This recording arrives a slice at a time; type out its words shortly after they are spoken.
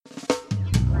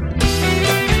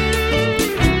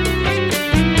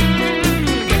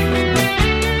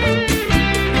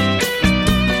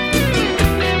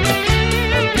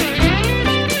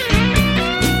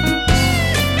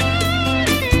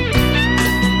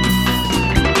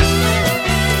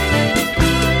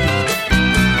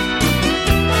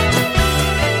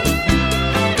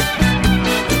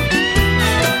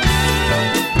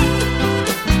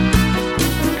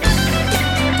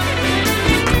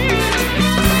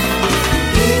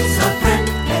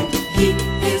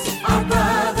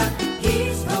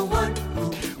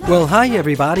Well, hi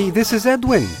everybody, this is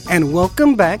Edwin, and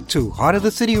welcome back to Heart of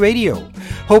the City Radio.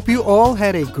 Hope you all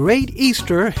had a great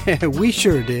Easter, we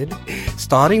sure did,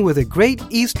 starting with a great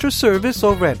Easter service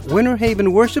over at Winter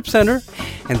Haven Worship Center,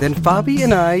 and then Fabi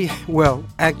and I, well,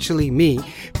 actually me,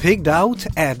 pigged out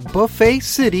at Buffet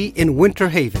City in Winter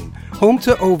Haven, home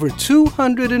to over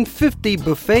 250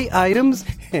 buffet items,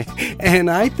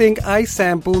 and I think I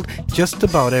sampled just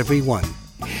about every one.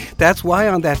 That's why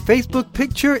on that Facebook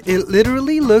picture, it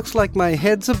literally looks like my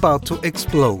head's about to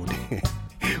explode.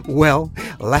 Well,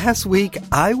 last week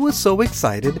I was so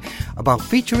excited about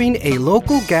featuring a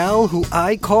local gal who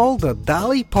I call the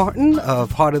Dolly Parton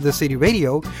of Heart of the City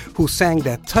Radio, who sang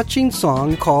that touching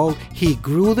song called He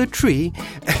Grew the Tree,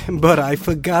 but I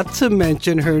forgot to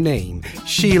mention her name,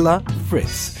 Sheila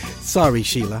Fritz. Sorry,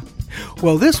 Sheila.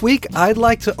 Well, this week, I'd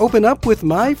like to open up with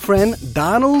my friend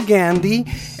Donald Gandy,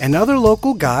 another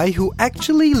local guy who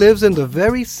actually lives in the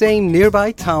very same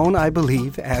nearby town, I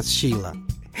believe, as Sheila.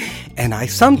 And I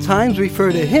sometimes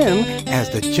refer to him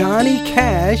as the Johnny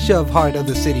Cash of Heart of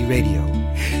the City Radio.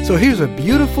 So here's a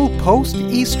beautiful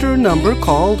post-Easter number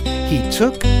called He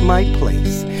Took My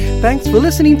Place. Thanks for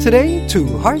listening today to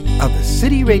Heart of the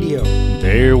City Radio.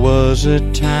 There was a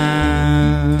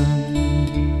time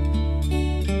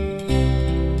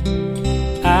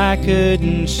I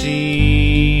couldn't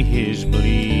see his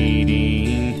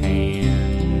bleeding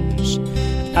hands.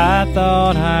 I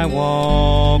thought I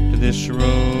walked this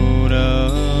road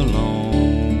alone.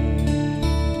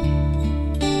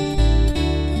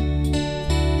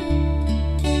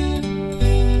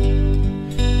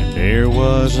 And there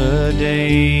was a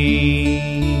day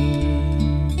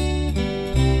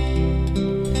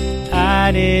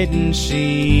I didn't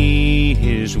see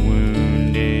his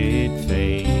wounded face.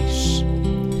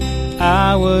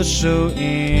 I was so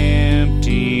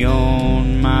empty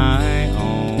on my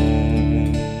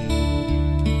own.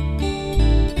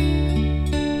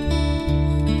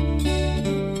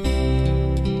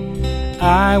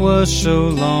 I was so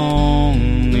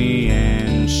lonely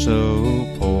and so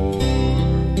poor.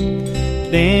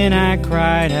 Then I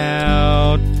cried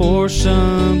out for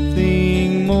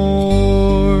something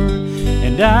more,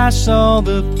 and I saw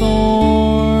the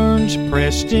thorns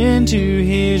pressed into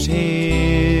his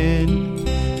head.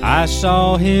 I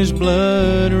saw his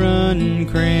blood run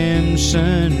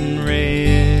crimson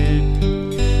red.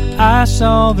 I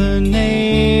saw the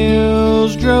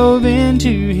nails drove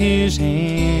into his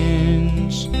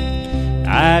hands.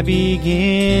 I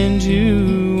began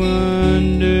to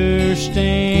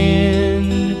understand.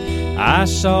 I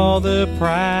saw the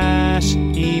price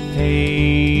he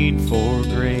paid for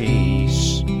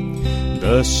grace.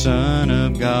 The Son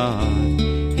of God,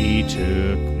 he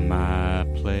took my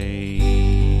place.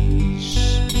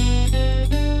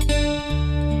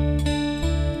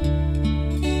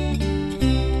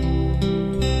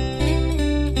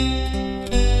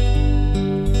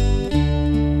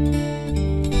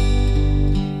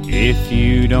 If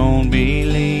you don't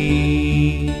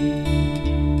believe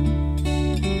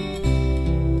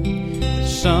that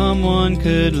someone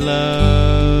could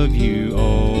love you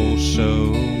oh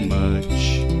so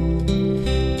much,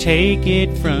 take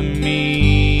it from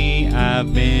me,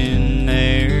 I've been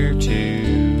there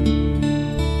too.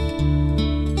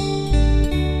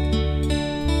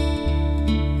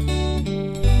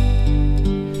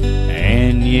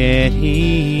 And yet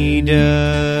he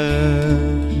does.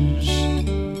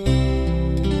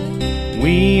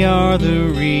 We are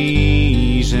the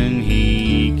reason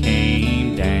he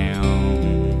came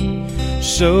down,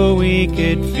 so we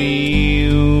could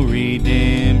feel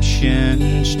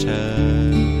redemption's touch.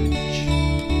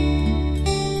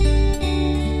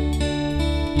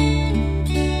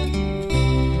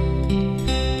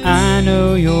 I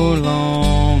know you're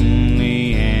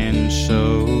lonely and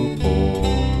so poor.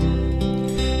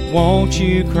 Won't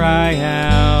you cry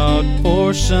out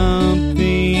for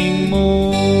something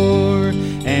more?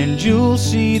 And you'll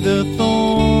see the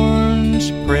thorns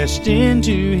pressed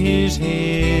into his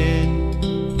head.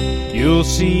 You'll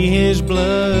see his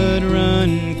blood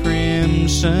run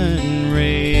crimson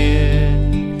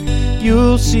red.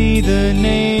 You'll see the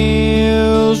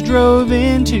nails drove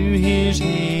into his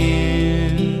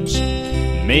hands.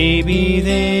 Maybe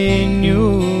then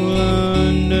you'll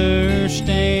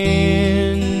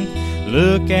understand.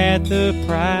 Look at the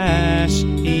price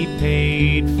he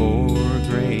paid for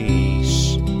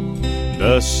grace.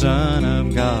 The Son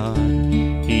of God,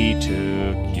 he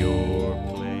took your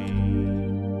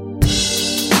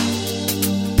place.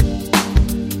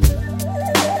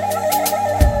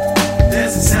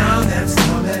 There's a sound that's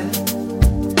coming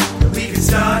that we can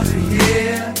start to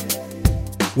hear.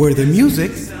 where the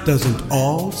music doesn't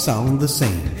all sound the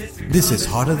same. This is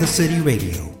Heart of the City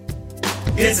Radio.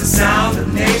 It's the sound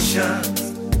of nations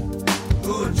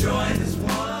who are joined as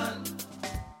one.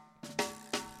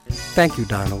 Thank you,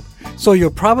 Donald. So you're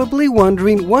probably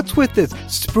wondering what's with this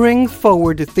spring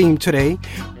forward theme today?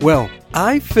 Well,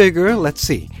 I figure, let's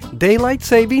see, daylight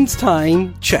savings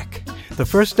time, check. The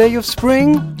first day of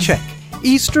spring, check.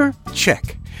 Easter,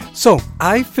 check. So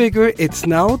I figure it's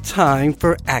now time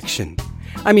for action.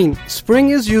 I mean, spring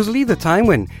is usually the time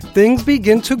when things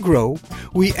begin to grow,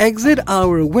 we exit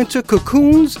our winter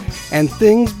cocoons, and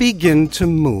things begin to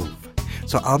move.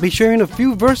 So I'll be sharing a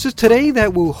few verses today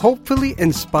that will hopefully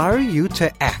inspire you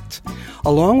to act,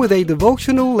 along with a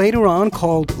devotional later on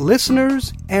called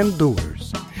Listeners and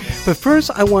Doers. But first,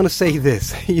 I want to say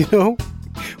this,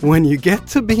 when you get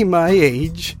to be my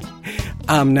age,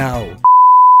 I'm now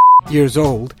years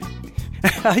old.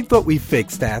 I thought we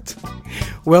fixed that.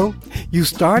 Well, you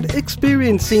start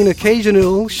experiencing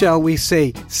occasional, shall we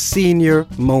say, senior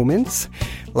moments.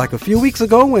 Like a few weeks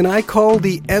ago when I called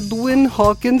the Edwin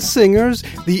Hawkins Singers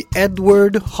the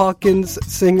Edward Hawkins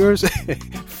Singers.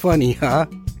 Funny, huh?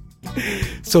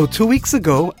 So 2 weeks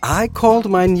ago, I called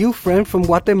my new friend from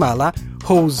Guatemala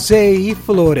Jose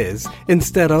Flores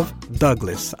instead of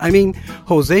Douglas. I mean,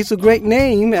 Jose's a great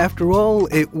name. After all,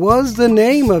 it was the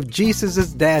name of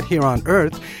Jesus' dad here on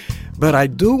earth. But I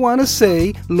do want to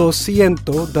say, lo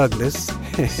siento, Douglas.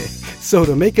 So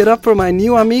to make it up for my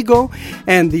new amigo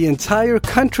and the entire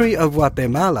country of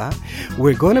Guatemala,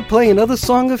 we're going to play another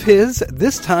song of his,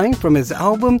 this time from his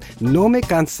album No Me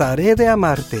Cansaré de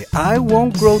Amarte, I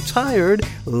Won't Grow Tired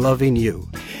Loving You.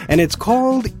 And it's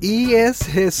called Y es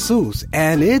Jesús,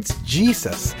 and it's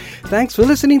Jesus. Thanks for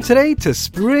listening today to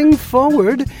Spring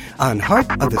Forward on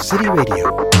Heart of the City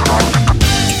Radio.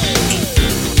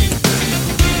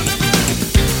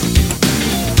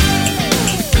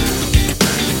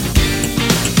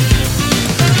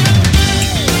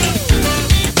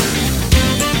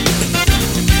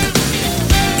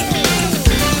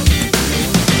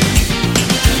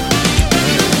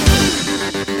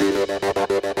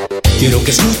 Quiero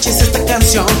que escuches esta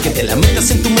canción, que te la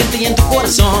metas en tu mente y en tu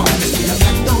corazón. Estoy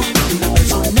hablando de una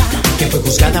persona que fue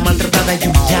juzgada, maltratada y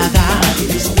humillada,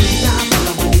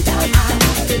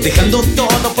 dejando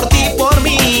todo por ti y por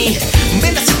mí.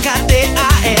 Ven, acércate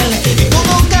a él y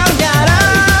todo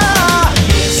cambiará.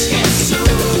 Y es Jesús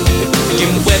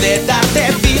quien puede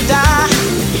darte vida.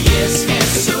 Y es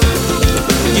Jesús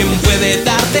quien puede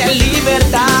darte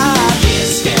libertad. Y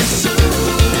es Jesús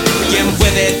quien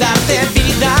puede darte vida.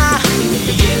 Y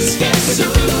es Jesús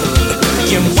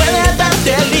quien puede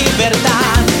darte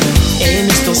libertad. En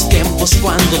estos tiempos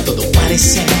cuando todo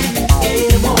parece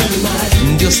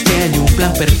mal, Dios tiene un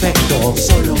plan perfecto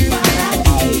solo para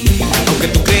ti. Aunque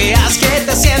tú creas que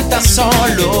te sientas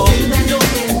solo, no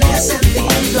tiene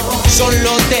sentido.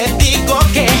 Solo te digo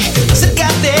que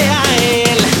acércate a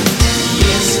él. Y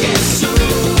es Jesús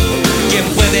quien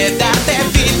puede darte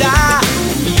vida.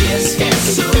 Y es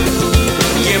Jesús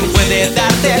quien puede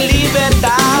darte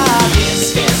libertad. Y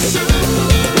es Jesús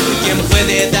quien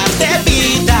puede darte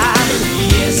vida.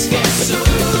 Y es Jesús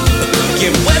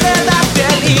quien puede darte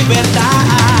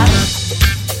libertad.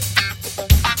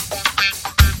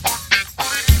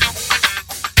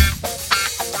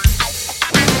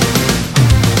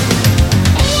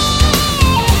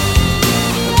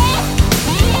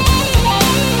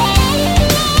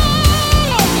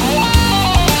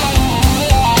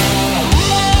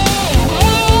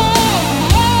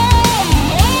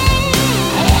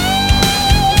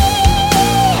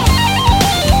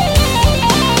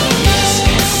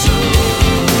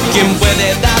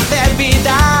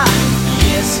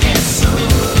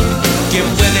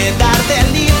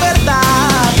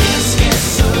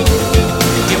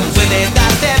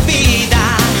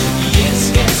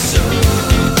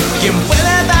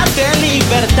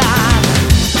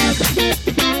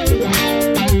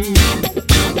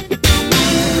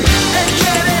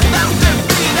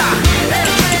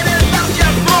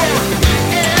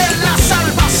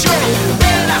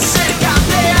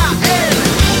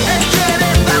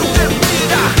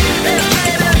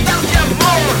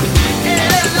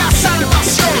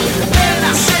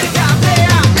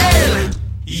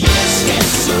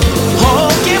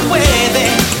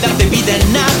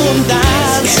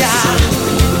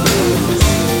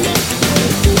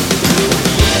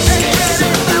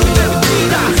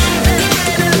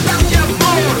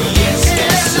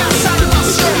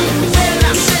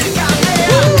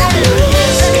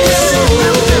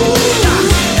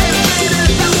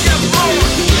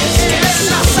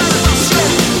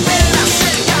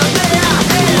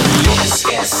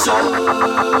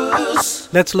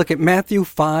 Let's look at Matthew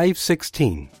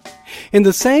 5:16. In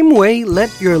the same way,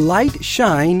 let your light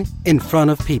shine in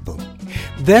front of people.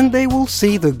 Then they will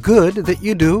see the good that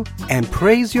you do and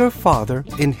praise your Father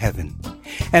in heaven.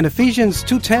 And Ephesians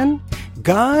 2:10,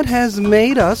 God has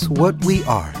made us what we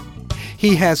are.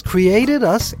 He has created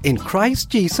us in Christ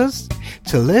Jesus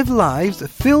to live lives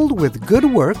filled with good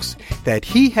works that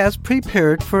He has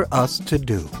prepared for us to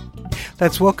do.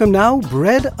 Let's welcome now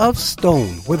Bread of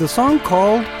Stone with a song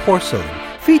called Porcelain,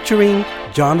 featuring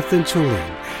Jonathan Tulin.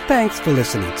 Thanks for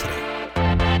listening today.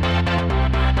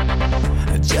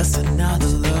 Just another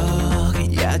look,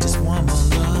 yeah, just one more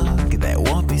look. They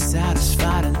won't be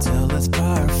satisfied until it's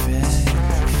perfect.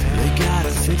 They gotta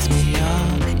fix me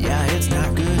up, yeah, it's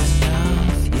not good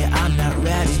enough. Yeah, I'm not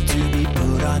ready to be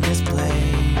put on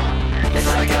display. It's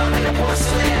like I'm in a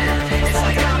porcelain. It's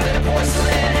like I'm in a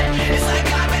porcelain. It's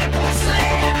like I'm in a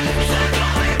porcelain. It's like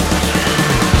I'm in a porcelain.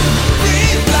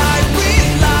 Breathe life,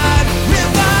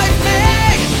 revive me.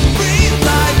 Breathe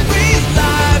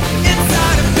life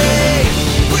inside of me.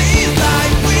 Breathe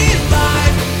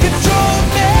life, control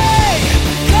me.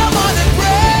 Come on and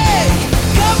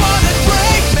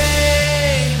break me.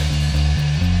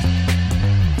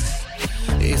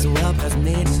 It's well past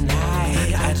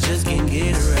midnight, I just can't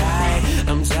get it right.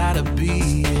 I'm tired of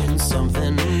being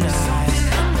something tonight.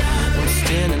 I'm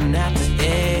standing at the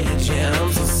edge, yeah,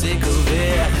 I'm so sick of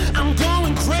it. I'm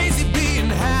going crazy being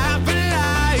half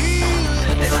alive.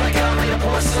 It's like I'm in a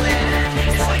porcelain.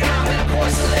 It's like I'm in a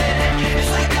porcelain. It's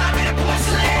like I'm in a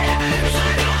porcelain. It's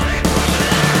like I'm in a porcelain.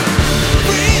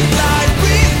 Breathe life,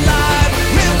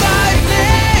 revive me.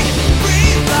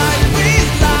 Breathe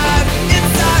life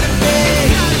inside of me.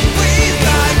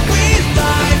 Breathe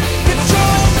life,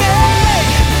 control me.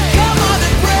 Come on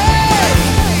and break me. It's like I'm in a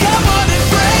porcelain. Come on and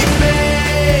break me.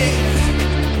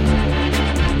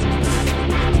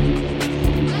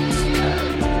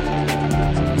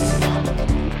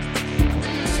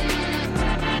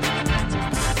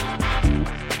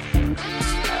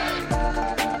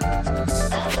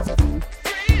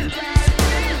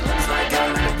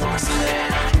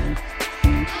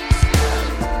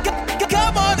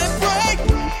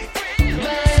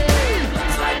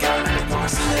 It's like I'm in a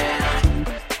porcelain.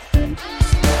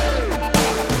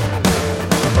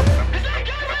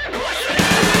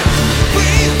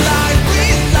 Breathe life,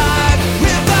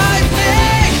 revive me.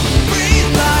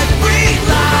 Breathe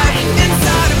life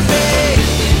inside of me.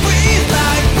 Breathe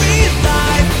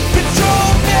life, control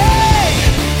me.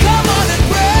 Come on and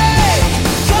break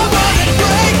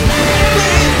me.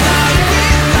 Breathe life,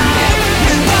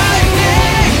 revive me.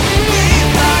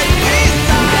 Breathe life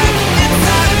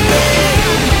inside of me.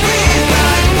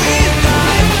 Breathe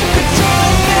life,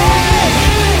 control me.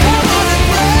 Come on and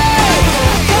break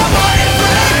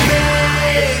me.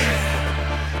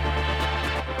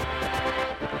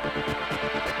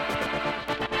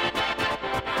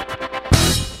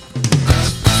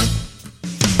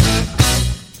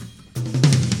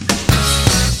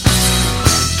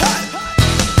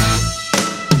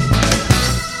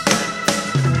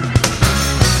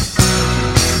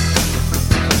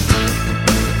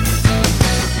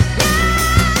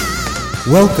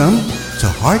 Welcome to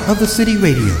Heart of the City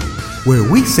Radio, where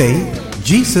we say,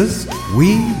 Jesus,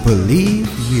 we believe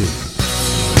you.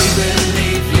 We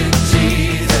believe you,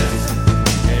 Jesus.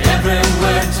 Every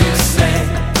word you say,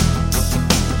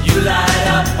 you light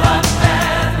up our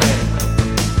pathway.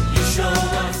 You show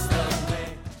us the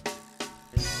way.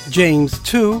 James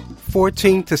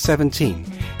 2:14-17.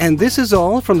 And this is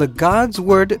all from the God's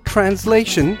Word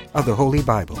translation of the Holy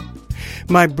Bible.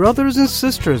 My brothers and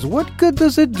sisters, what good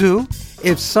does it do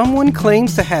if someone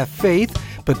claims to have faith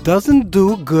but doesn't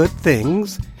do good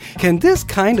things? Can this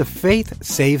kind of faith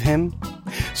save him?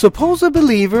 Suppose a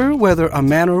believer, whether a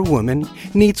man or woman,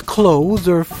 needs clothes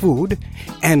or food,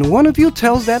 and one of you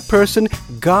tells that person,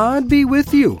 God be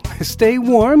with you, stay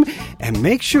warm, and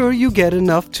make sure you get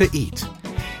enough to eat.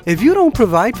 If you don't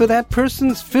provide for that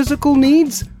person's physical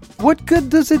needs, what good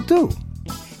does it do?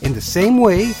 In the same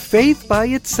way, faith by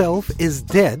itself is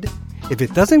dead if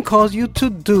it doesn't cause you to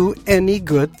do any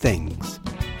good things.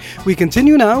 We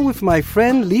continue now with my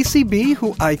friend Lisi B,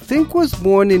 who I think was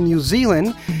born in New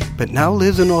Zealand, but now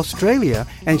lives in Australia,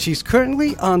 and she's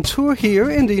currently on tour here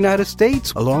in the United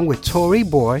States along with Tori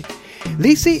Boy.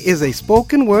 Lisi is a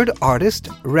spoken word artist,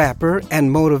 rapper, and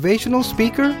motivational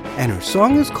speaker, and her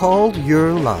song is called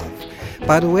Your Love.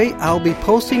 By the way, I'll be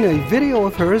posting a video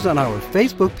of hers on our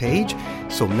Facebook page,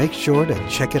 so make sure to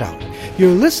check it out. You're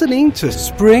listening to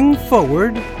Spring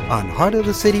Forward on Heart of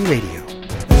the City Radio.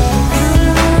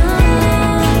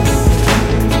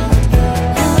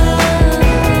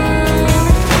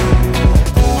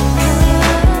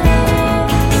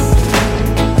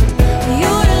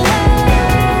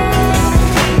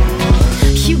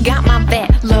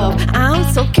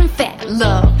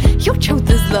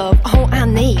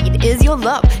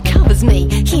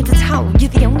 know you're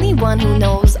the only one who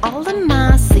knows all of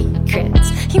my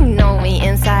secrets. You know me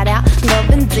inside out,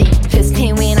 loving deepest.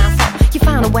 And when I fall, you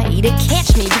find a way to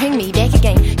catch me, bring me back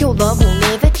again. Your love will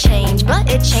never change, but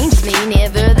it changes me,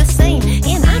 never the same.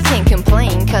 And I can't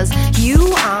complain, cause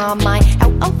you are my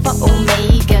Alpha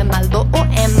Omega, my Lord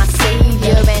and my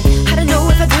Savior. And I don't know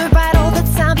if I do it right all the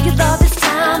time, but your love is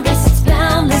timeless, it's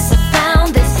boundless. I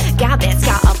found this God that's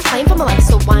got a plan for my life,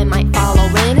 so I might follow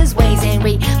in his ways and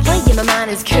replay in my mind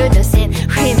his goodness and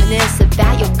reminisce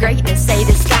about your greatness. Say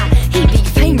this God, he be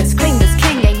famous, claim this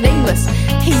king ain't nameless.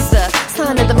 He's the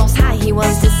son of the Most High, he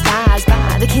was despised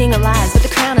by the king of lies, with the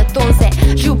crown of thorns that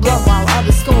drew blood while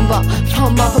others scorned. But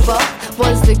from up above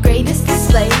was the greatest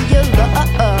display of love.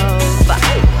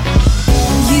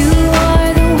 You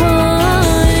are the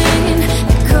one that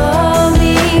called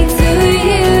me to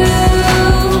you.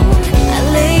 I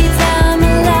lay down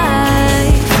my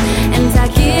life and I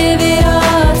give it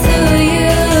all to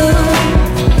you.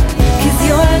 'Cause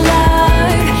your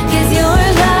love, 'cause your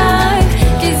love,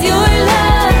 'cause your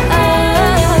love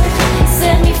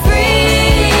set me free.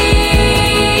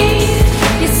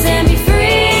 You set me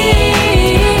free.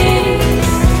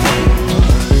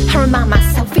 I remind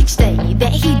myself each day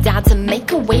that he died to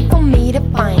make a way for me to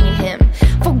find him,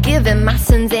 forgiving my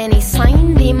sins, and he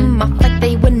signed them up like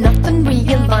they were nothing,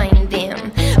 realigned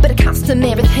them. But it cost him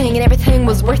everything, and everything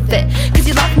was worth it, 'cause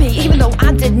you loved me even though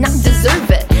I did not deserve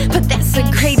it. But that's the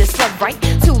greatest love, right?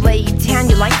 To lay down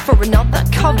your life for another,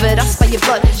 covered us by your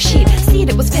blood. Shit, see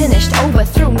it was finished,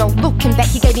 overthrew, no looking back.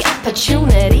 He gave me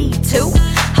opportunity to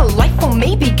a life for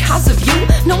me because of you,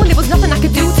 knowing there was nothing I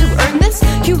could do to earn this.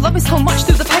 You love me so much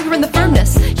through the fire and the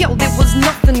furnace. Yo, there was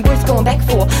nothing worth going back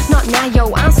for. Not now,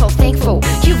 yo, I'm so thankful.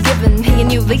 You've given me a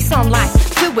new lease on life,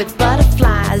 filled with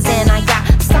butterflies, and I got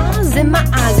stars in my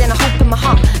eyes and a hope in my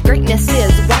heart. Greatness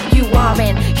is what you are,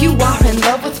 and you are in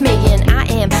love with me, and I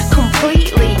am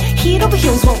completely head over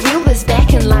heels. Won't reel this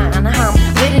back in line. I'm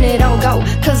letting it all go,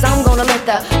 'cause I'm gonna let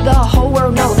the whole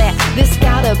world know that this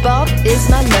God above is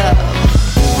my love.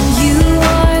 You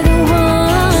are the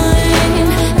one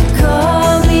that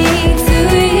called me to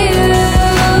you.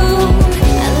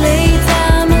 I lay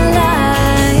down my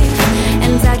life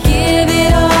and I give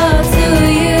it all to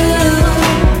you.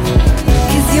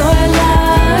 'Cause your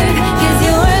love, 'cause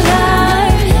your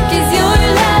love, 'cause your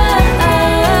love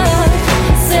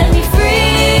set me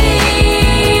free.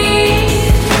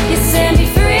 You set me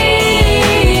free.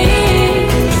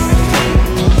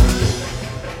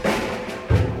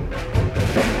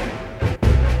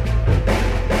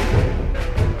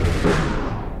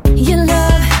 Your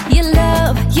love, your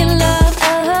love, your love,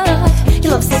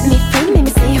 your love set me free, made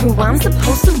me say who I'm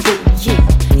supposed to be.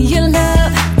 Your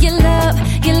love, your love,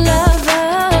 your love,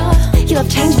 your love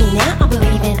changed me now. I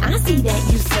believe and I see that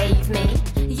you saved me.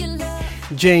 Your love.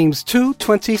 James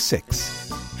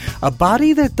 2:26. A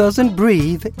body that doesn't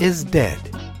breathe is dead.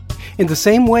 In the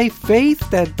same way, faith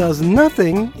that does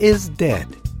nothing is dead.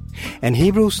 And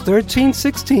Hebrews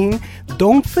 13:16,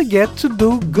 don't forget to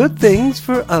do good things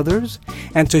for others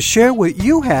and to share what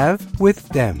you have with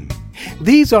them.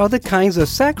 These are the kinds of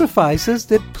sacrifices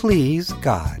that please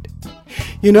God.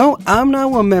 You know, I'm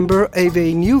now a member of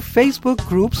a new Facebook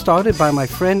group started by my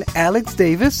friend Alex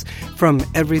Davis from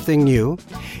Everything New.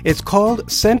 It's called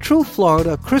Central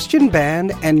Florida Christian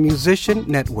Band and Musician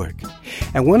Network.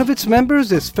 And one of its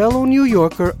members is fellow New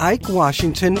Yorker Ike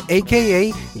Washington,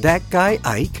 a.k.a. That Guy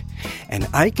Ike. And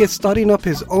Ike is starting up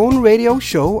his own radio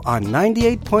show on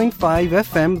 98.5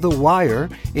 FM The Wire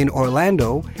in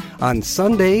Orlando on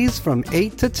Sundays from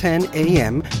 8 to 10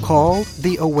 a.m. called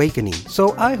The Awakening.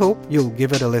 So I hope you'll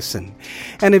give it a listen.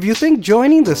 And if you think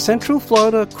joining the Central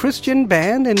Florida Christian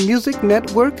Band and Music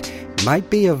Network might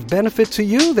be of benefit to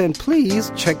you, then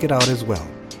please check it out as well.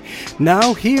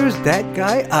 Now here's That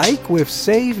Guy Ike with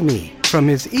Save Me from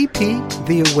his EP,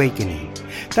 The Awakening.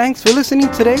 Thanks for listening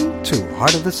today to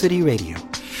Heart of the City Radio.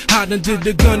 I done did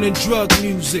the gun and drug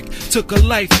music, took a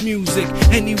life music.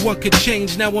 Anyone could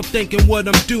change, now I'm thinking what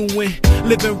I'm doing.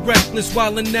 Living reckless,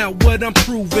 wildin' out what I'm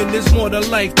proving. There's more to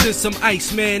life than some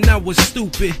ice, man, I was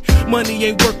stupid. Money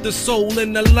ain't worth the soul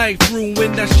and the life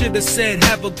ruined. I should've said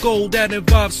have a goal that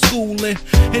involves schooling.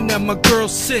 And now my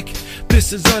girl's sick,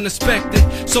 this is unexpected.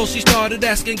 So she started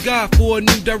asking God for a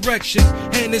new direction,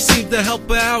 and it seemed to help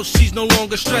her out, she's no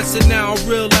longer stressing. Now I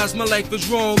realize my life is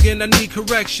wrong and I need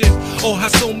correction. Oh, how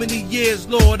so many years,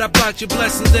 Lord, I brought you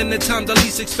blessings, and the times I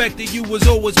least expected, you was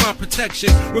always my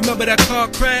protection. Remember that car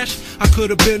crash? I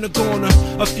could have been a goner.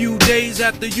 A few days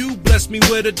after you blessed me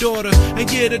with a daughter.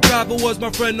 And yeah, the driver was my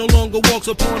friend, no longer walks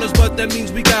upon us, but that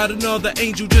means we got another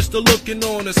angel just a-looking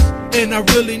on us. And I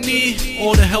really need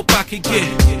all the help I can get.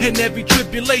 In every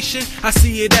tribulation, I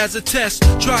see it as a test.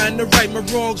 Trying to right my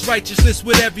wrongs, righteousness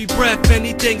with every breath.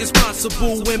 Anything is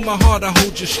possible in my heart, I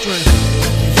hold your strength.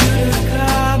 You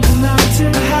climb a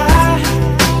mountain high.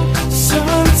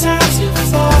 Sometimes you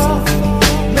fall.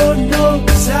 Lord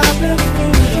knows I've been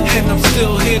through. And I'm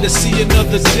still here to see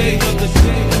another day.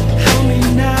 Help me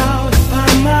now to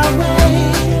find my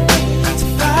way, to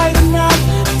fight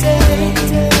another day.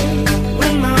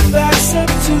 When my back's up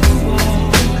to the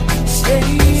wall, stay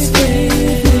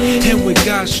with. And with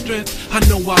God's strength, I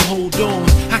know I hold on.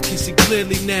 I can see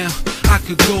clearly now, I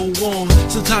could go on.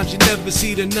 Sometimes you never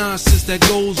see the nonsense that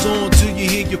goes on till you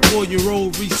hear your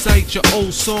 4-year-old recite your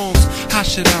old songs. How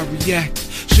should I react?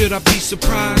 Should I be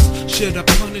surprised? Should I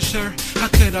punish her? How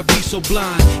could I be so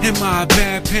blind? Am I a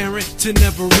bad parent to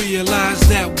never realize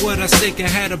that what I say can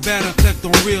have a bad effect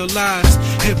on real lives?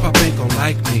 Hip-hop ain't gon'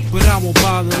 like me, but I won't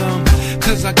bother them,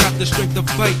 cause I got the strength to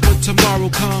fight when tomorrow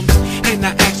comes. And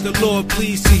I ask the Lord,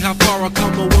 please see how far I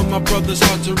come. But when my brother's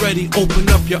hearts are ready, open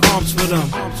up your arms for them.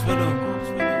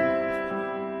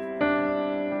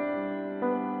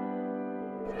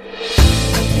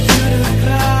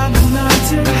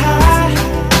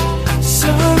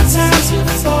 Sometimes you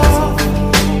fall,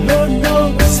 Lord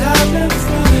knows I've been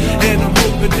through. And I'm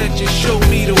hoping that you show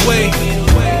me the way.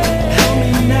 Help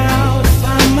me now to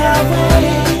find my way,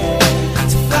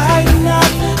 to fight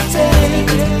another day.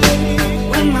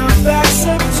 When my back's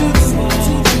up to the wall,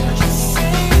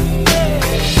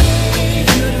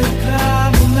 you to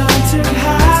climb a mountain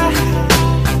high.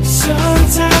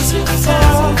 Sometimes you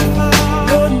fall,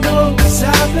 Lord knows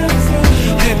I've been through.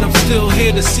 And I'm still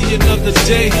here to see another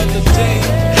day.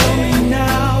 Help me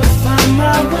now to find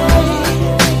my way,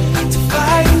 to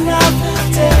fight another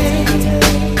day.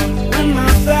 When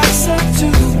my back's up to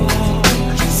the wall,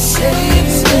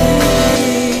 save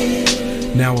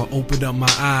me. Now I opened up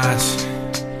my eyes,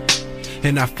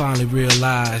 and I finally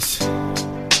realized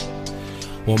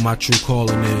what my true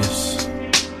calling is.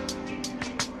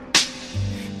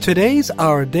 Today's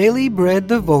Our Daily Bread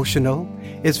devotional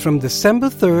is from December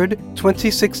 3rd,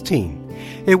 2016.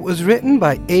 It was written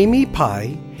by Amy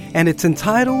Pye, and it's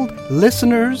entitled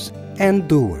Listeners and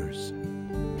Doers.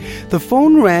 The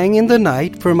phone rang in the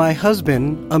night for my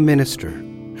husband, a minister.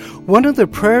 One of the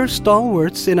prayer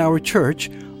stalwarts in our church,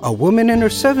 a woman in her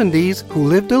 70s who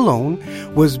lived alone,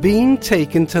 was being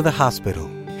taken to the hospital.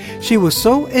 She was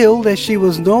so ill that she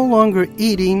was no longer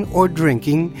eating or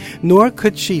drinking, nor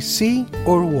could she see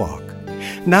or walk.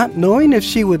 Not knowing if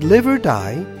she would live or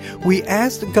die, we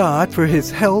asked God for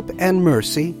His help and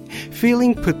mercy,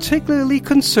 feeling particularly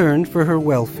concerned for her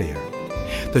welfare.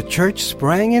 The church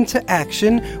sprang into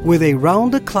action with a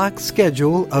round-the-clock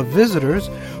schedule of visitors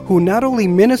who not only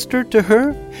ministered to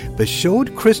her, but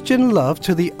showed Christian love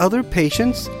to the other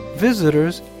patients,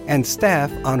 visitors, and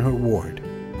staff on her ward.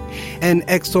 An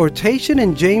exhortation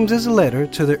in James's letter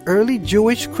to the early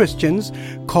Jewish Christians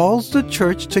calls the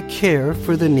church to care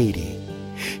for the needy.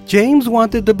 James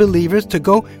wanted the believers to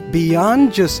go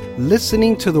beyond just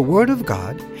listening to the Word of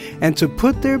God and to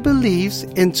put their beliefs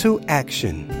into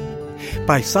action.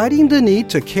 By citing the need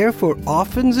to care for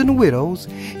orphans and widows,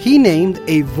 he named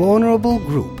a vulnerable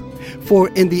group. For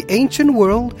in the ancient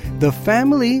world, the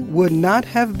family would not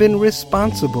have been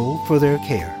responsible for their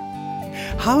care.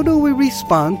 How do we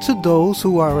respond to those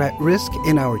who are at risk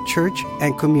in our church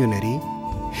and community?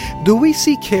 Do we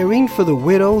see caring for the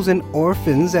widows and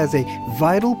orphans as a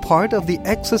vital part of the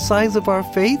exercise of our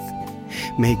faith?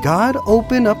 May God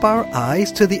open up our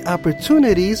eyes to the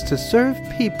opportunities to serve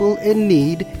people in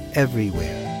need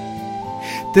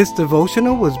everywhere. This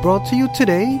devotional was brought to you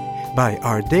today by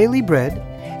Our Daily Bread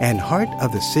and Heart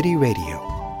of the City Radio.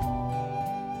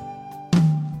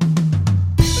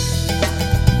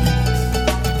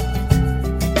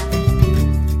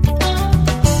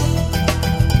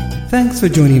 Thanks for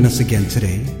joining us again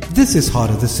today. This is Heart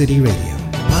of the City Radio.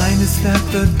 Remind us that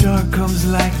the dark comes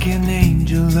like an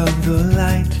angel of the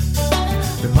light.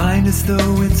 Remind us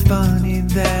though it's funny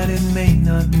that it may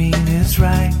not mean it's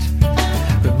right.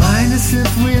 Remind us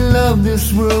if we love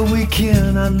this world we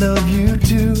cannot love you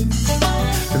too.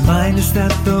 Remind us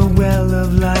that the well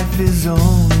of life is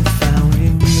only found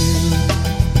in you.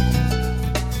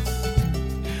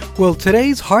 Well,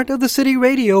 today's Heart of the City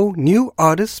Radio New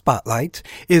Artist Spotlight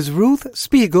is Ruth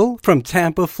Spiegel from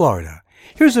Tampa, Florida.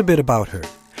 Here's a bit about her.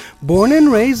 Born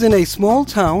and raised in a small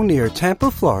town near Tampa,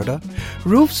 Florida,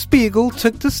 Ruth Spiegel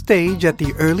took the stage at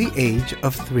the early age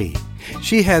of 3.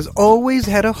 She has always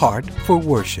had a heart for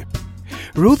worship.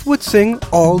 Ruth would sing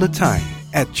all the time,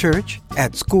 at church,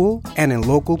 at school, and in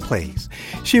local plays.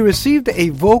 She received a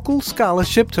vocal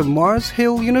scholarship to Mars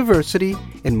Hill University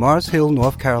in Mars Hill,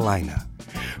 North Carolina.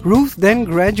 Ruth then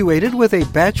graduated with a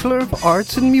Bachelor of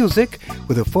Arts in Music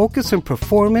with a focus in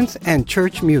performance and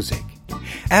church music.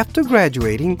 After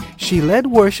graduating, she led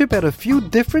worship at a few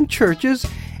different churches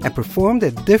and performed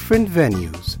at different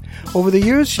venues. Over the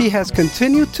years, she has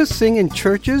continued to sing in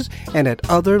churches and at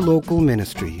other local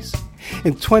ministries.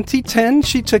 In 2010,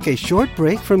 she took a short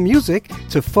break from music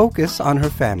to focus on her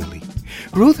family.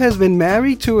 Ruth has been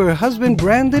married to her husband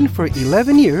Brandon for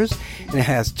 11 years and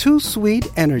has 2 sweet,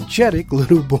 energetic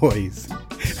little boys.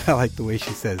 I like the way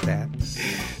she says that.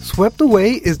 Swept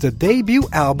Away is the debut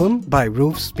album by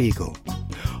Ruth Spiegel.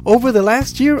 Over the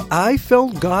last year, I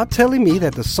felt God telling me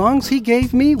that the songs He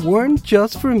gave me weren't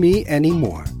just for me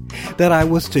anymore, that I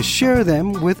was to share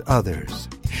them with others.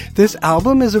 This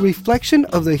album is a reflection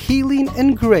of the healing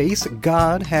and grace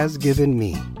God has given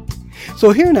me.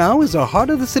 So here now is a Heart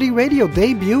of the City Radio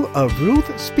debut of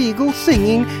Ruth Spiegel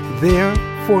singing There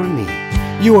For Me.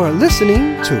 You are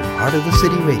listening to Heart of the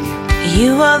City Radio.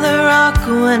 You are the rock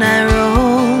when I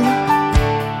roll.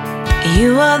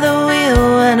 You are the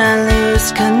wheel when I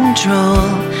lose control.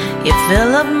 You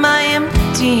fill up my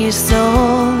empty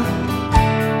soul.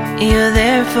 You're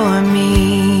there for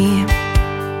me.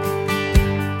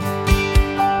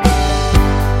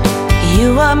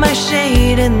 You are my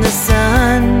shade in the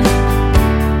sun.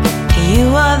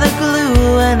 You are the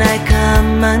glue when I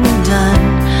come undone.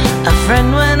 A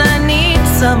friend when I need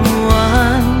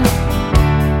someone.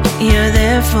 You're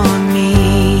there for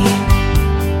me.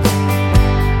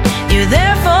 You're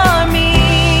there for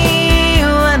me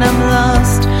when I'm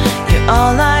lost. You're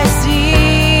all I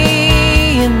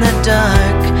see in the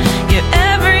dark. You're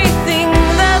everything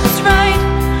that's right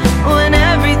when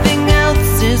everything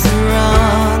else is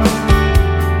wrong.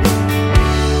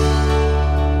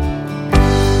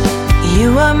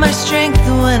 You are my strength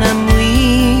when I'm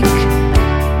weak.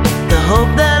 The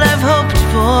hope that I've hoped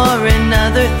for in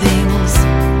other things.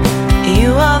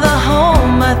 You are the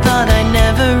home I thought I'd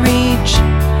never reach.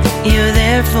 You're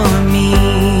there for me.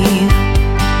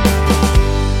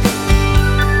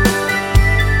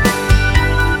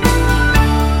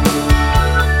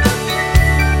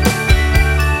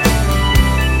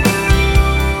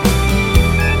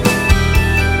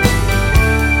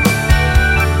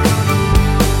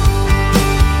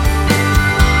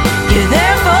 You're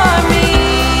there for me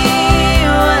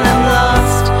when I'm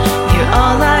lost. You're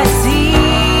all I see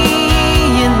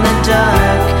in the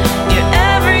dark. You're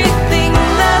everything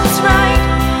that's right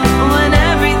when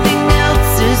everything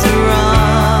else is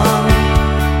wrong.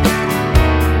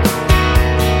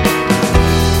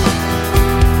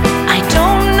 I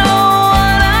don't know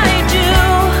what I'd do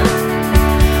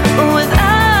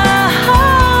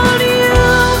without you.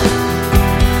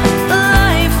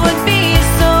 Life would be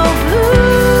so blue.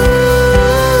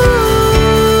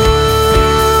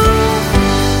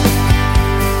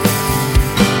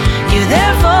 You're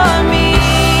there for me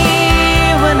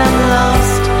when I'm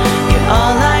lost. You're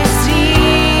all I see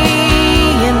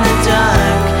in the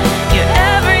dark. You're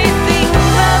everything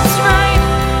that's right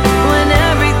when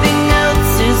everything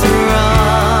else is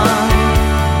wrong.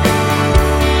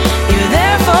 You're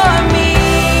there for me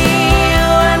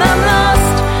when I'm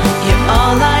lost. You're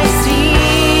all I see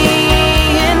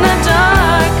in the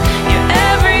dark. You're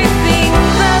everything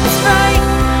that's right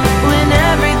when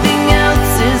everything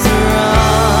else is wrong.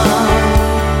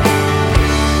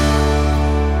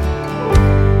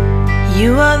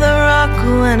 You are the rock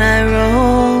when I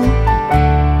roll.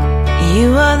 You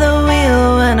are the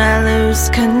wheel when I lose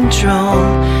control.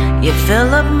 You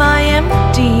fill up my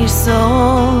empty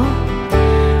soul.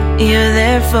 You're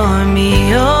there for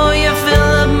me. Oh, you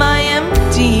fill up my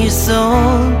empty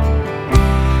soul.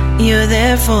 You're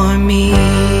there for me.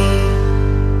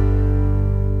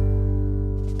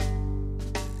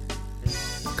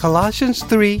 Colossians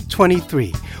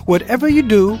 3:23. Whatever you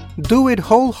do, do it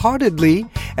wholeheartedly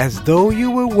as though you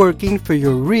were working for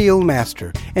your real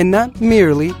master and not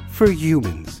merely for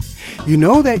humans. You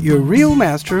know that your real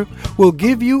master will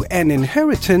give you an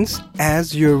inheritance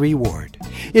as your reward.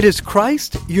 It is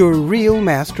Christ, your real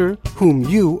master, whom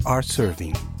you are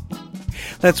serving.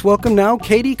 Let's welcome now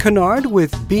Katie Kennard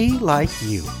with Be Like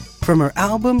You from her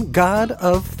album God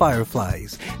of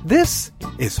Fireflies. This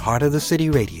is Heart of the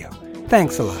City Radio.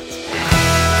 Thanks a lot.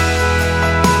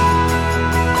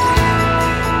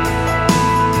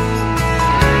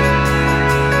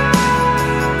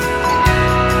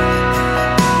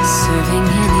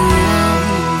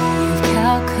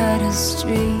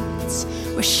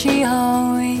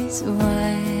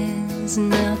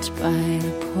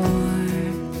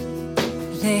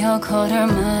 They all called her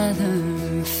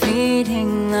mother,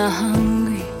 feeding the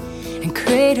hungry and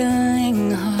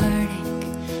cradling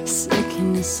heartache,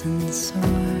 sickness and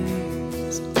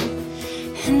sores.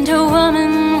 And a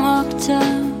woman walked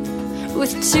up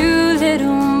with 2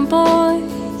 little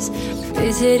boys,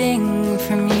 visiting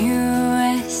from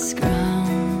U.S.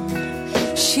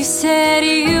 ground. She said,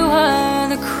 "You are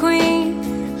the queen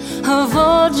of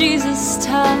all Jesus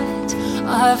taught.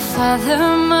 Our Father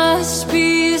must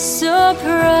be so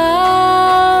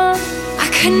proud. I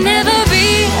could never be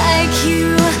like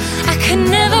you. I could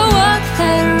never walk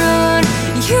that road.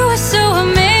 You are so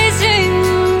amazing.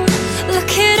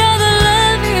 Look at all the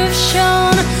love you've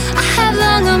shown. I have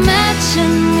long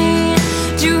imagined me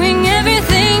doing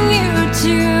everything you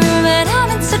do, but I'm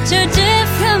in such a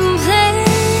different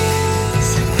place.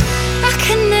 I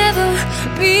could never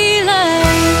be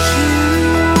like you."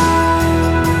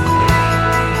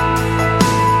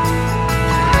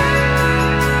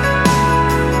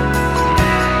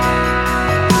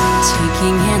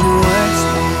 Taking in the words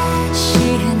that she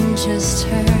had just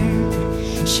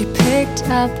heard, she picked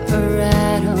up a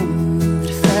rattle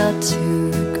that fell to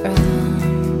the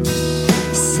ground.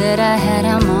 Said, "I had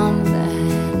a mom that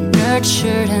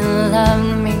nurtured and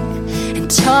loved me and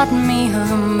taught me of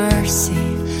mercy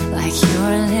like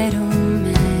your little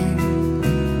man.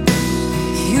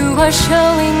 You are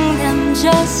showing them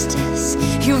justice.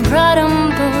 You brought them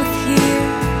both here,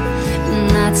 and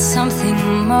that's something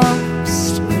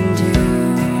most would do.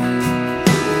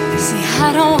 See, I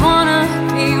don't wanna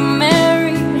be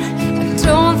married. I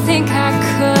don't think I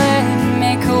could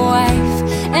make a wife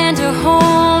and a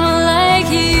home like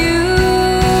you.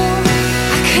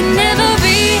 I could never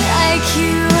be like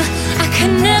you. I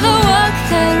could never walk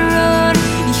that road.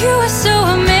 You are so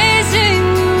amazing.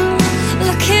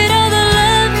 Look at all the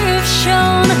love you've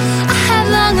shown. I have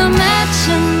long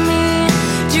imagined me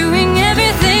doing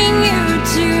everything you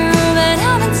do, but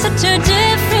I'm in such a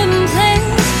different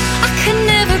place. I could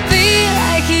never be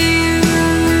like you.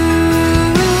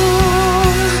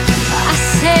 I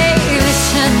say,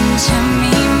 listen to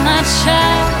me, my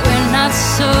child. We're not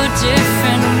so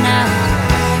different now.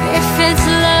 If it's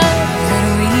love that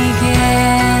we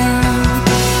give,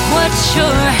 what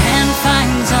your hand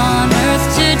finds on earth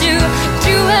to do,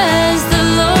 do as the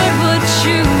Lord would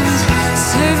choose,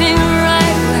 serving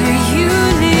right where you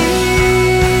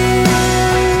live.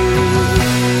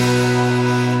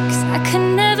 'Cause I could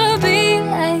never be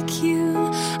like you.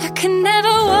 I could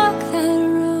never walk that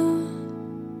road.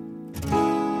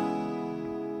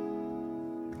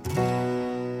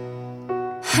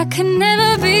 I could never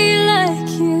be like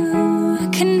you. I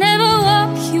could never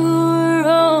walk your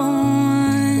own.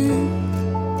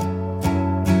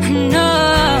 No,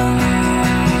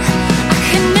 I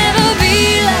could never be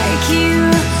like you.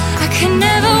 I could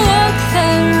never walk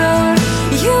that road.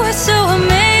 You are so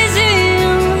amazing.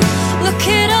 Look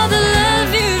at all the love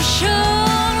you've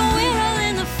shown. We're all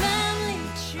in the family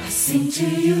tree. I sing to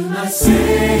you, my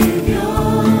Savior.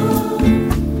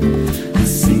 I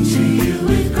sing to you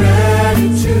with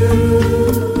gratitude.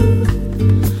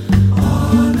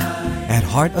 All night At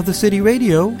Heart of the City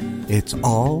Radio, it's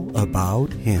all about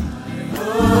Him.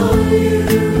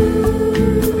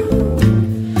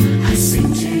 I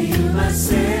sing to you, my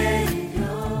Savior.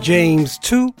 James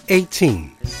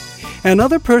 2:18.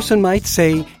 Another person might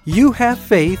say, "You have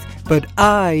faith, but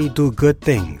I do good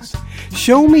things."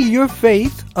 Show me your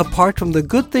faith apart from the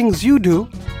good things you do.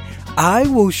 I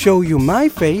will show you my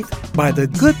faith by the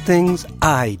good things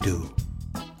I do.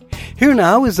 Here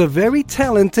now is a very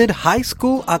talented high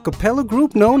school a cappella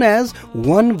group known as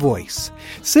One Voice,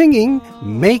 singing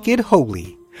Make It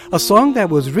Holy, a song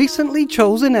that was recently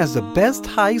chosen as the best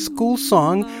high school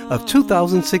song of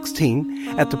 2016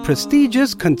 at the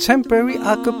prestigious Contemporary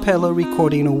A Cappella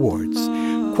Recording Awards.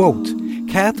 Quote,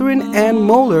 Catherine Ann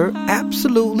Moeller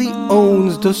absolutely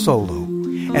owns the solo,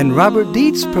 and Robert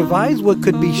Dietz provides what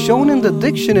could be shown in the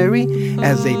dictionary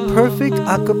as a perfect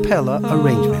a cappella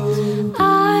arrangement.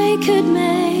 I could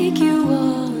make you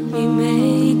want me,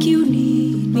 make you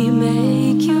need me,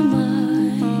 make you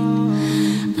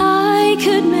mine. I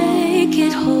could make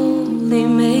it holy,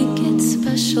 make it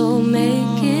special,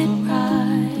 make it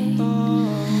right.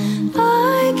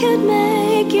 I could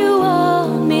make you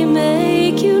want me,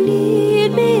 make you need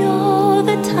me all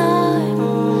the time.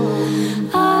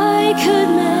 I could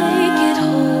make it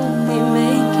holy,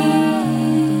 make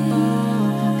it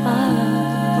fine.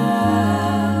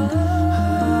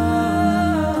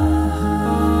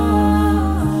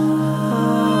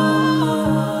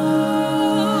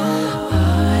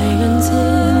 Irons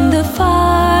in the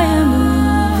fire,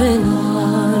 moving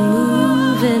on,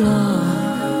 moving on.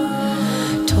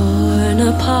 Torn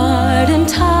apart and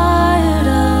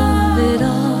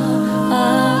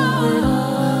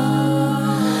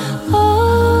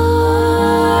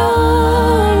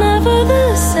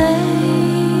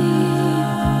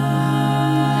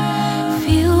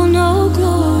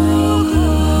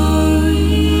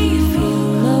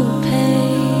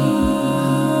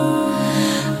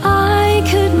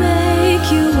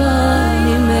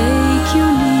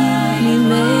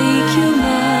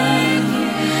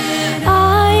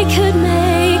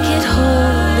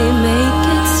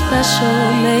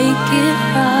special, make it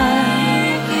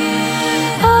right.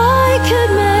 I could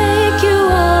make you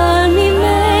want me,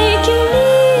 make you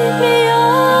need me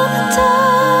all the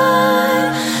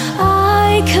time.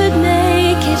 I could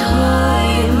make it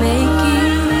whole, make you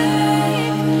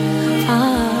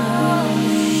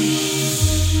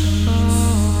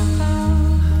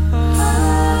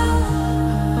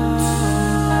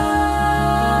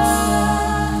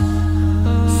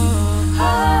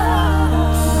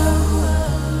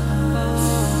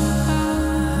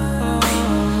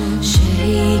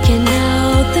shaking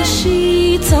out the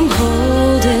sheets, I'm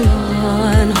holding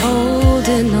on,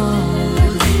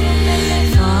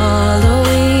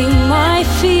 following my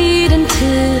feet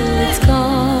until it's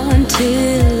gone,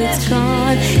 till it's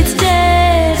gone. It's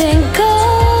dead and gone,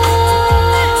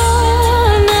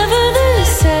 never the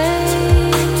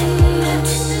same.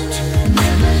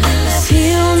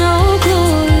 Feel no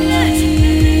glory,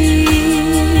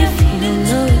 feel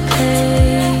no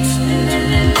pain.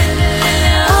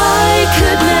 I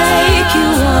could make you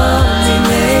want me,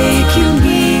 make you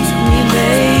need me,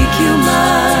 make you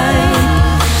mine.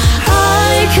 I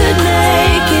could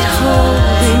make it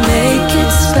holy, make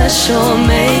it special,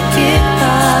 make it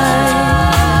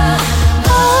right.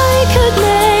 I could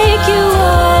make you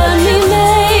want me,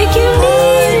 make you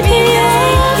need me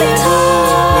all the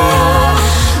time.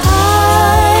 I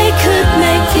could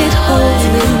make it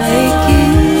holy, make you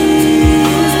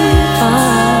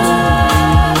fine.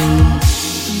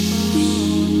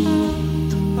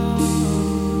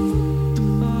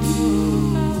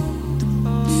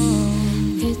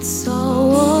 It's all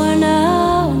worn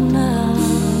out now,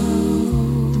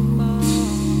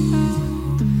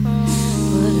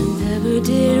 but I never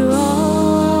did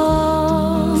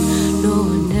wrong. No, I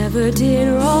never did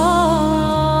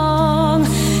wrong.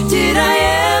 Did I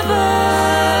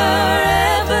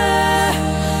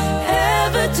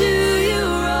ever do you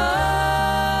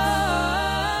wrong?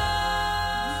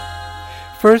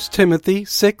 1 Timothy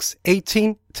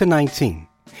 6:18-19.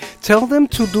 Tell them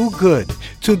to do good,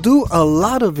 to do a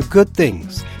lot of good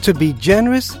things, to be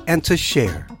generous and to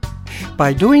share.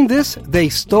 By doing this, they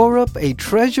store up a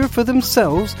treasure for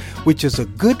themselves, which is a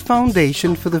good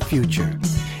foundation for the future.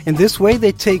 In this way,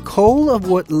 they take hold of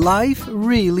what life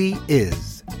really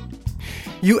is.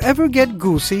 You ever get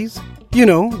goosies? You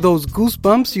know, those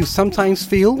goosebumps you sometimes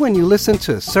feel when you listen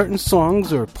to certain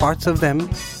songs or parts of them?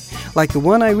 Like the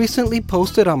one I recently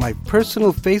posted on my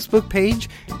personal Facebook page,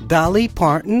 Dolly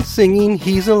Parton singing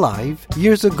He's Alive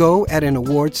years ago at an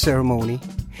award ceremony.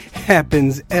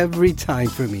 Happens every time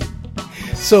for me.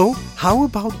 So, how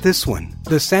about this one?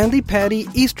 The Sandy Patty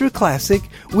Easter classic,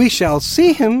 We Shall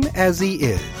See Him As He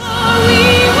Is.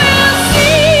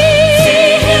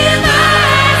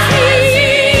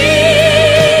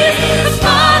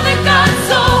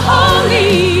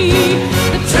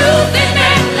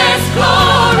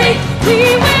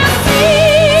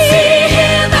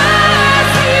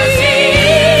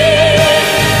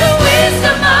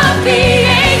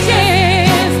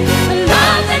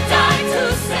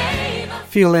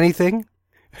 Feel anything?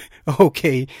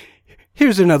 Okay,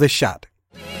 here's another shot.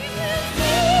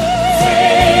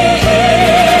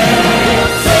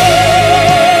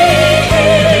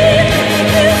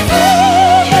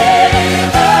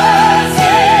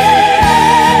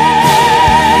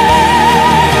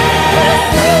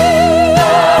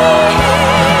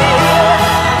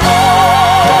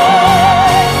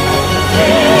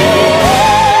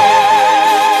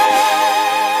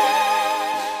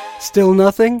 Still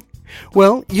nothing?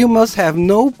 Well, you must have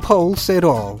no pulse at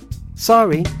all.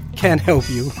 Sorry, can't help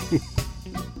you.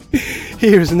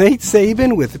 Here's Nate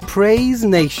Saban with Praise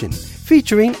Nation,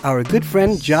 featuring our good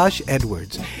friend Josh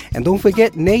Edwards. And don't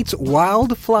forget Nate's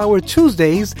Wildflower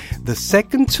Tuesdays, the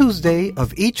second Tuesday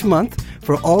of each month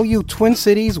for all you Twin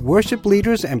Cities worship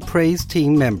leaders and praise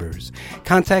team members.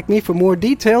 Contact me for more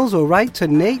details or write to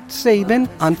Nate Saban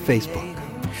on Facebook.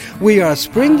 We are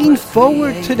springing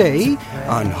forward today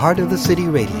on Heart of the City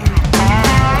Radio.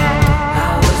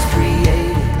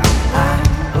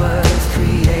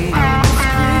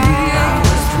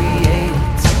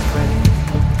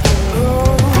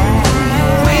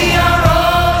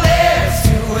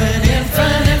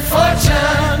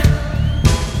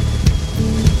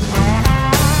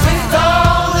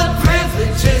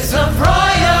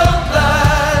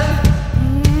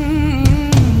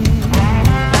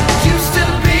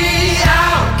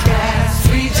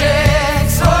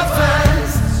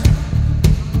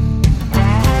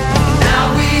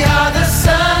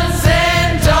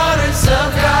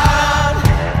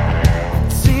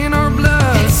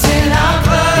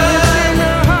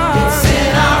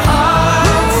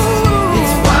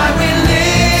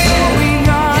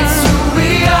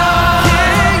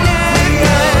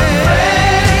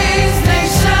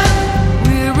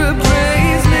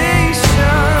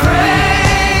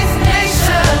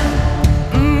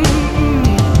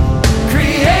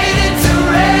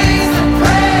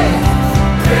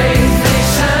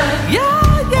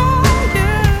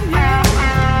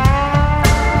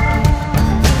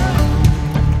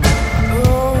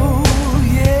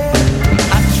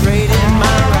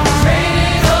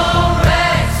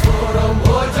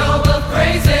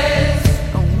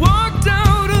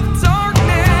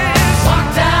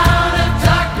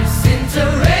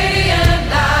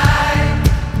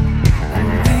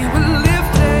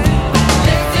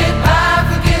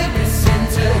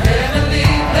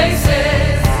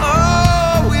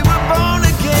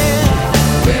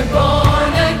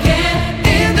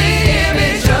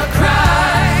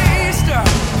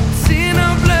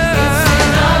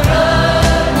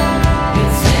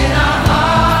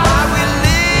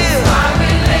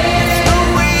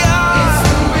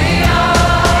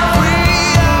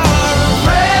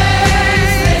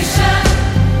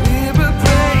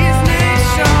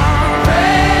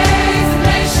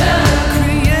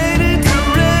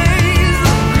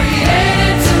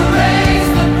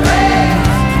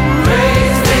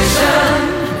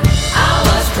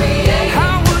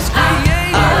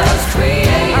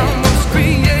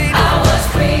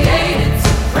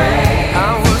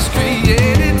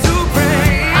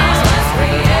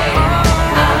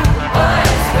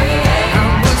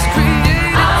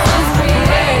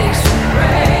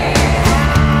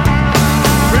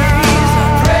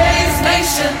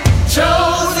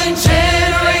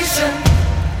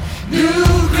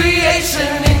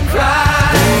 creation in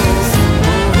Christ.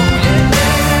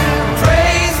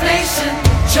 Praise nation,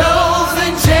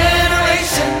 chosen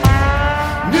generation,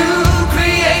 new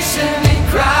creation in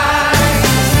Christ.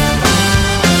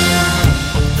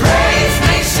 Praise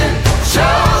nation,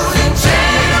 chosen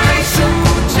generation,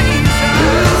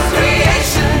 new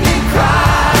creation in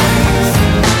Christ.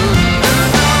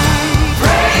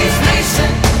 Praise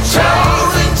nation,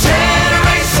 chosen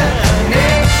generation,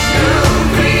 new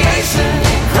creation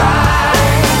in Christ.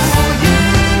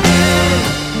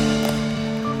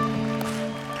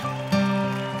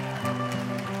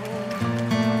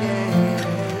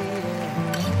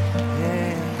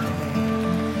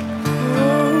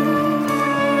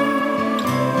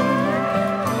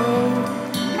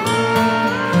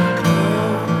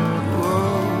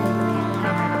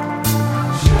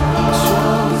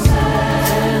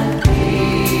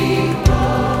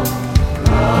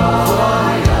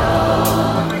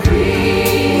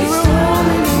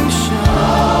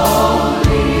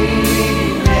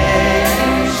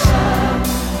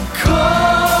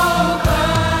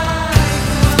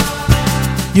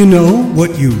 You know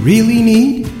what you really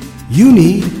need? You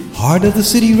need Heart of the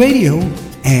City Radio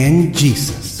and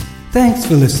Jesus. Thanks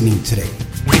for listening today.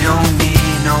 We don't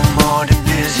need no more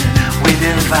division. We've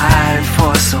been fighting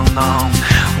for so long.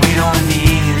 We don't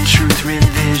need a truth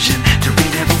revision to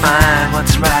redefine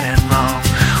what's right and wrong.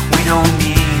 We don't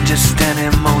need just an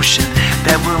emotion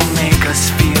that will make us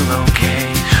feel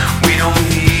okay. We don't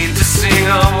need to sing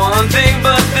on one thing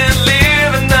but then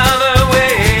live another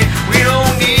way. We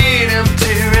don't need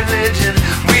empty religion.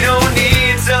 We don't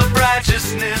need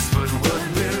self-righteousness, but what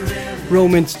we're in.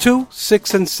 Romans 2,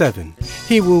 6 and 7.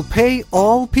 He will pay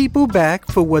all people back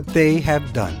for what they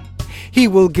have done. He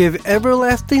will give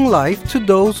everlasting life to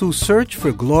those who search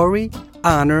for glory,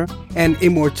 honor, and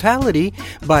immortality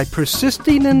by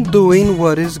persisting in doing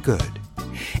what is good.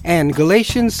 And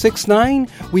Galatians 6:9,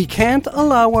 we can't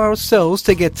allow ourselves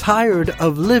to get tired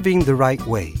of living the right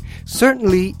way.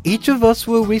 Certainly, each of us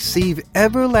will receive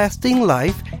everlasting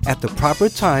life at the proper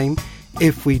time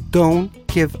if we don't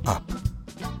give up.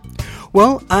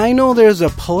 Well, I know there's a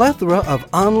plethora of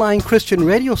online Christian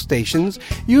radio stations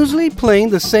usually playing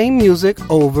the same music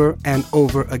over and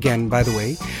over again, by the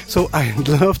way. So I'd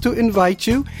love to invite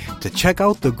you to check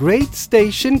out the great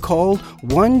station called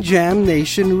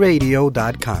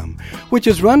OneJamNationRadio.com, which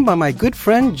is run by my good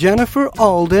friend Jennifer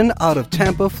Alden out of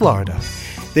Tampa, Florida.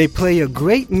 They play a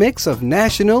great mix of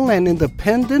national and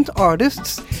independent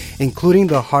artists, including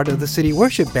the Heart of the City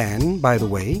Worship Band, by the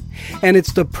way, and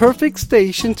it's the perfect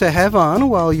station to have on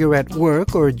while you're at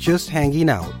work or just hanging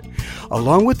out.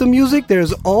 Along with the music,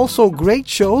 there's also great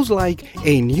shows like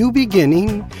A New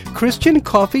Beginning, Christian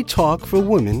Coffee Talk for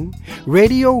Women,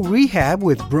 Radio Rehab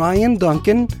with Brian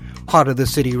Duncan, Heart of the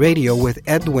City Radio with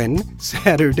Edwin,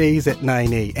 Saturdays at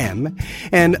 9 a.m.,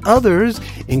 and others,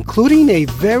 including a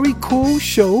very cool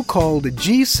show called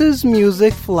Jesus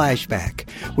Music Flashback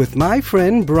with my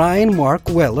friend Brian Mark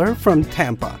Weller from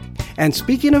Tampa. And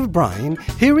speaking of Brian,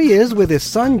 here he is with his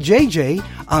son JJ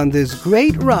on this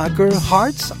great rocker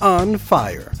Hearts on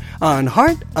Fire on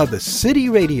Heart of the City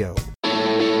Radio.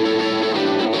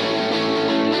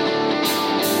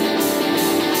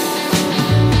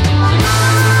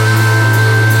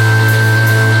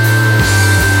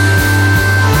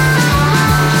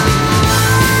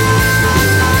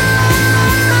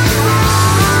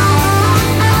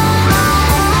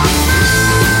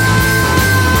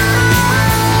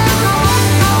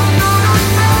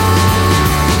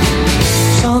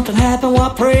 Something happened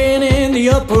while praying in the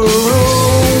upper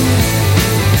room.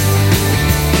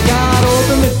 God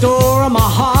opened the door of my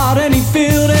heart and He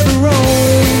filled every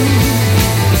room.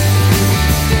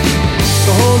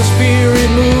 The Holy Spirit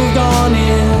moved on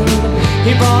in.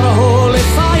 He brought a holy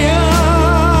fire.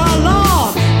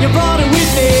 Lord, You brought it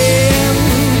within.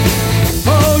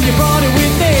 Oh, You brought it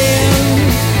within.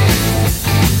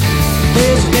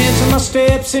 There's a dance in my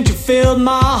steps since You filled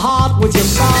my heart with Your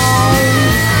song.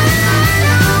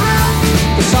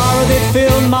 The sorrow that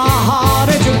filled my heart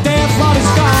at Your death, Lord, is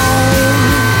gone.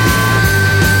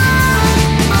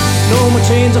 No more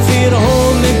chains I fear to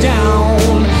hold me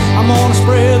down. I'm gonna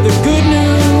spread the good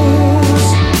news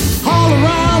all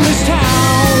around this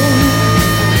town.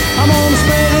 I'm gonna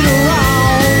spread it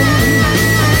around.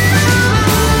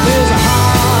 There's a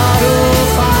heart of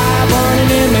fire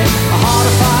burning in me, a heart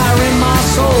of fire in my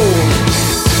soul.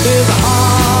 There's a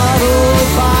heart of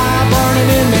fire burning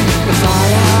in me, the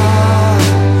fire.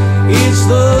 It's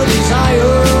the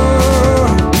desire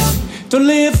to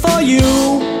live for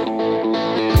You.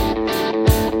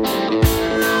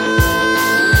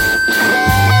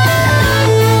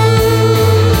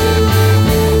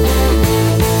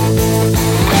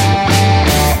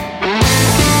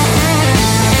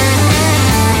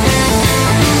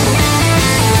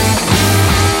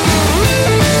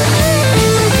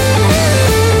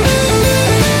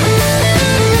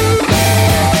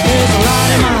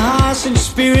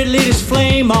 Spirit lit His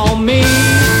flame on me.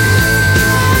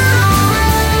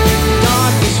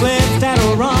 Darkness left at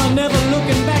a run, never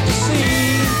looking back to see.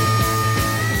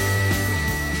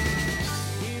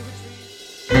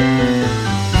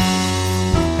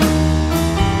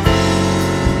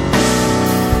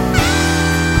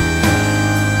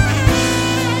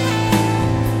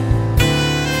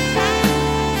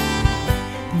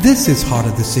 This is Heart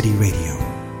of the City Radio.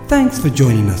 Thanks for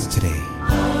joining us today.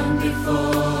 Long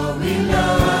before we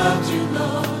loved you,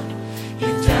 Lord, you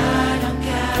died on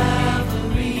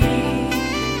Calvary.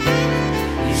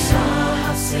 You saw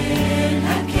how sin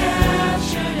had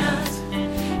captured us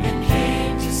and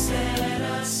came to set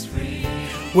us free.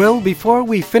 Well, before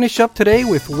we finish up today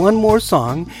with one more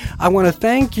song, I want to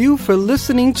thank you for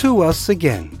listening to us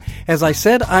again. As I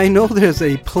said, I know there's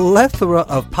a plethora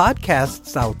of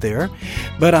podcasts out there,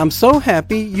 but I'm so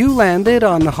happy you landed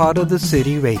on Heart of the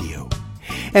City Radio.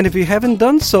 And if you haven't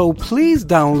done so, please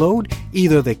download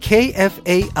either the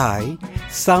KFAI,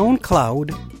 SoundCloud,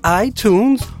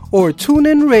 iTunes, or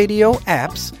TuneIn Radio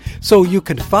apps so you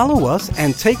can follow us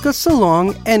and take us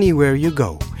along anywhere you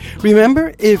go.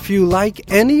 Remember, if you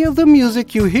like any of the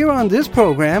music you hear on this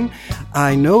program,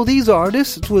 I know these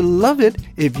artists would love it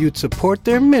if you'd support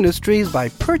their ministries by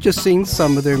purchasing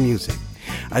some of their music.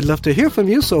 I'd love to hear from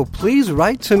you, so please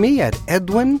write to me at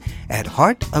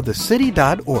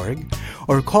edwin@heartofthecity.org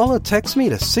or call or text me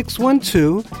to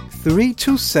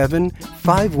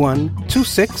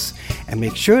 612-327-5126 and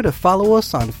make sure to follow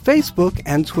us on Facebook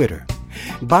and Twitter.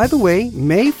 By the way,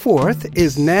 May 4th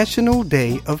is National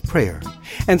Day of Prayer.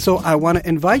 And so I want to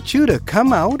invite you to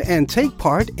come out and take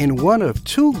part in one of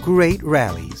two great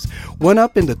rallies. One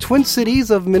up in the Twin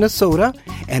Cities of Minnesota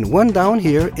and one down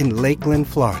here in Lakeland,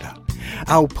 Florida.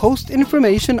 I'll post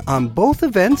information on both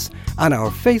events on our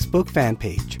Facebook fan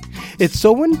page. It's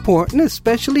so important,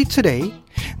 especially today,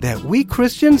 that we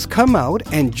Christians come out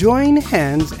and join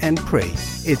hands and pray.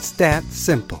 It's that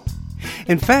simple.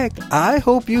 In fact, I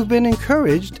hope you've been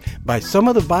encouraged by some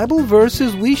of the Bible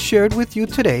verses we shared with you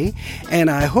today,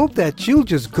 and I hope that you'll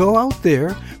just go out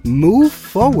there, move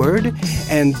forward,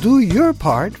 and do your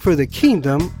part for the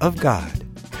kingdom of God.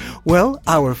 Well,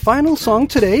 our final song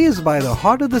today is by the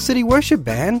Heart of the City Worship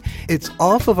Band. It's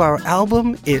off of our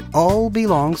album, It All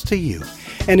Belongs to You,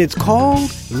 and it's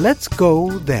called Let's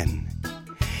Go Then.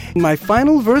 My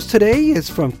final verse today is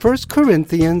from 1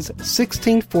 Corinthians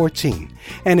 16:14,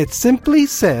 and it simply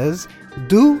says,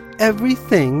 do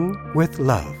everything with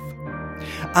love.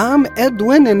 I'm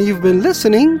Edwin, and you've been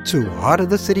listening to Heart of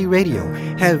the City Radio.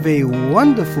 Have a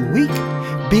wonderful week.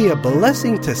 Be a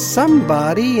blessing to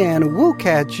somebody, and we'll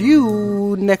catch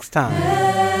you next time.